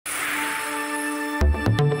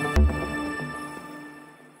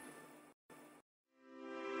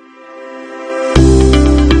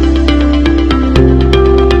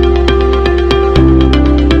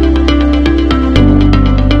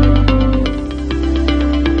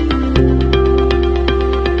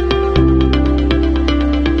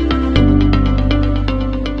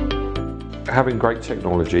Having great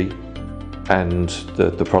technology and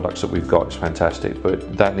the products that we've got is fantastic,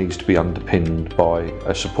 but that needs to be underpinned by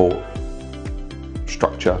a support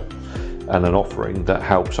structure and an offering that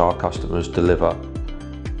helps our customers deliver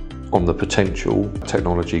on the potential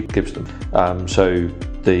technology gives them. So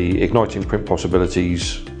the Igniting Print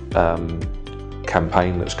Possibilities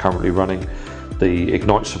campaign that's currently running, the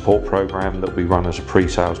Ignite support program that we run as a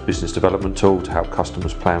pre-sales business development tool to help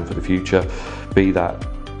customers plan for the future, be that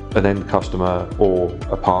an end customer or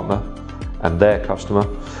a partner and their customer,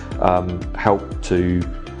 help to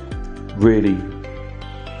really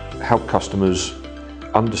help customers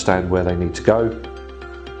understand where they need to go,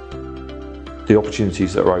 the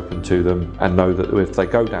opportunities that are open to them, and know that if they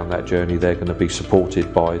go down that journey they're going to be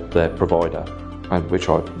supported by their provider, and which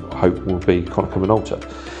I hope will be Konica Minolta.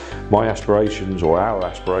 My aspirations, or our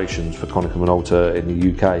aspirations for Konica Minolta in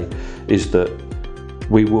the UK, is that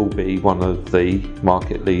we will be one of the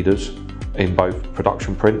market leaders in both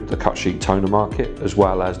production print, the cut sheet toner market, as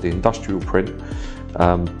well as the industrial print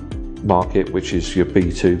market, which is your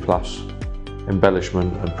B2 plus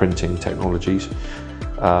embellishment and printing technologies,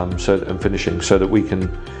 and finishing, so that we can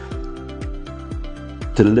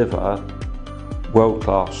deliver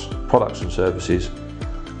world-class products and services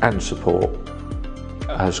and support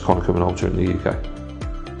as Konica Minolta in the UK.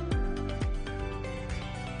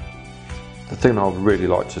 The thing I would really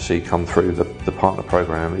like to see come through the partner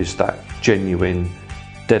program is that genuine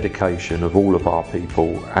dedication of all of our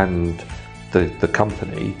people and the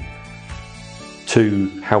company to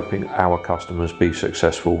helping our customers be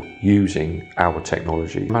successful using our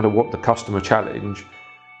technology. No matter what the customer challenge,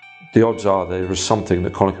 the odds are there is something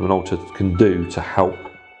that Konica Minolta can do to help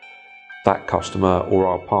that customer or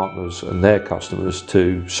our partners and their customers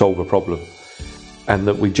to solve a problem, and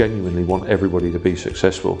that we genuinely want everybody to be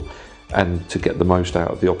successful and to get the most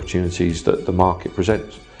out of the opportunities that the market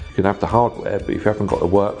presents. You can have the hardware, but if you haven't got the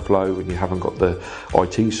workflow and you haven't got the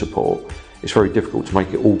IT support, it's very difficult to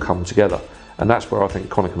make it all come together. And that's where I think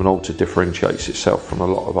Konica Minolta differentiates itself from a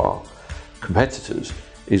lot of our competitors,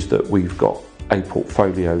 is that we've got a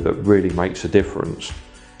portfolio that really makes a difference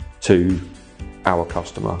to our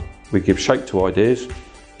customer. We give shape to ideas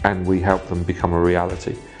and we help them become a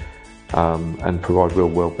reality and provide real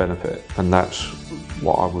world benefit. And that's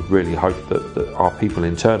what I would really hope that our people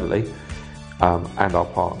internally and our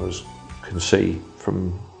partners can see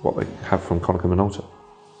from what they have from Konica Minolta.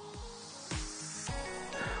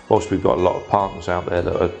 Whilst we've got a lot of partners out there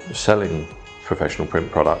that are selling professional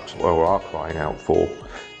print products, or are crying out for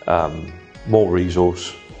more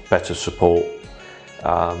resource, better support,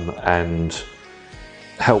 and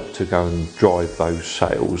help to go and drive those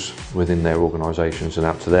sales within their organisations and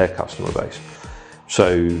out to their customer base.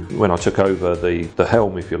 So when I took over the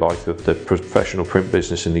helm, if you like, of the professional print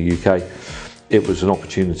business in the UK, it was an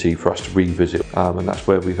opportunity for us to revisit, and that's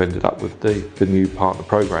where we've ended up with the new partner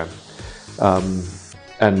programme.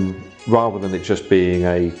 And rather than it just being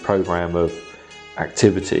a programme of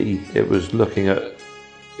activity, it was looking at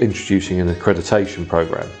introducing an accreditation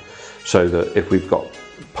programme, so that if we've got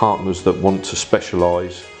partners that want to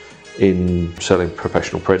specialise in selling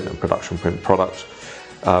professional print and production print products,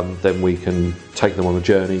 then we can take them on a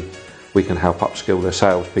journey, we can help upskill their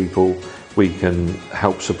salespeople, we can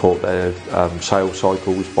help support their sales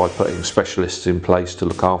cycles by putting specialists in place to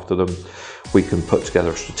look after them. We can put together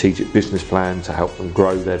a strategic business plan to help them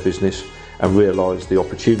grow their business and realise the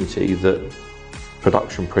opportunity that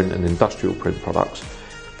production print and industrial print products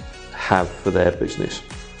have for their business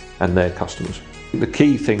and their customers. The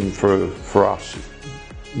key thing for us,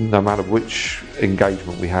 no matter which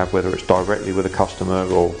engagement we have, whether it's directly with a customer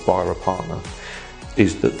or via a partner,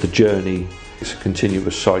 is that the journey is a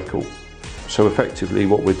continuous cycle. So effectively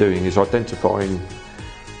what we're doing is identifying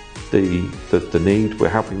the need, we're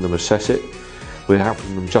helping them assess it, we're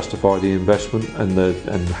helping them justify the investment,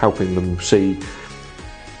 and helping them see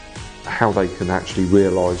how they can actually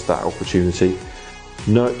realise that opportunity,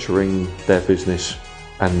 nurturing their business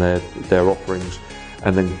and their offerings,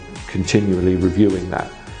 and then continually reviewing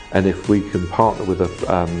that. And if we can partner with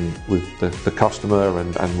the customer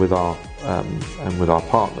and with our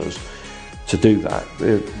partners to do that,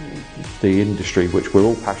 the industry, which we're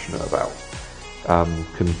all passionate about,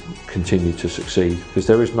 can continue to succeed, because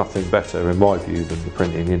there is nothing better, in my view, than the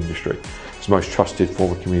printing industry. It's the most trusted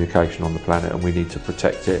form of communication on the planet, and we need to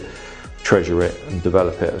protect it treasure it and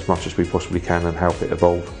develop it as much as we possibly can and help it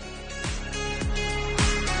evolve.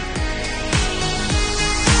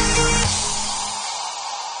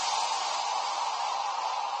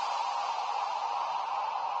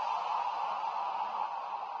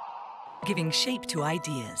 Giving shape to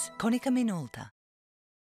ideas. Konica Minolta.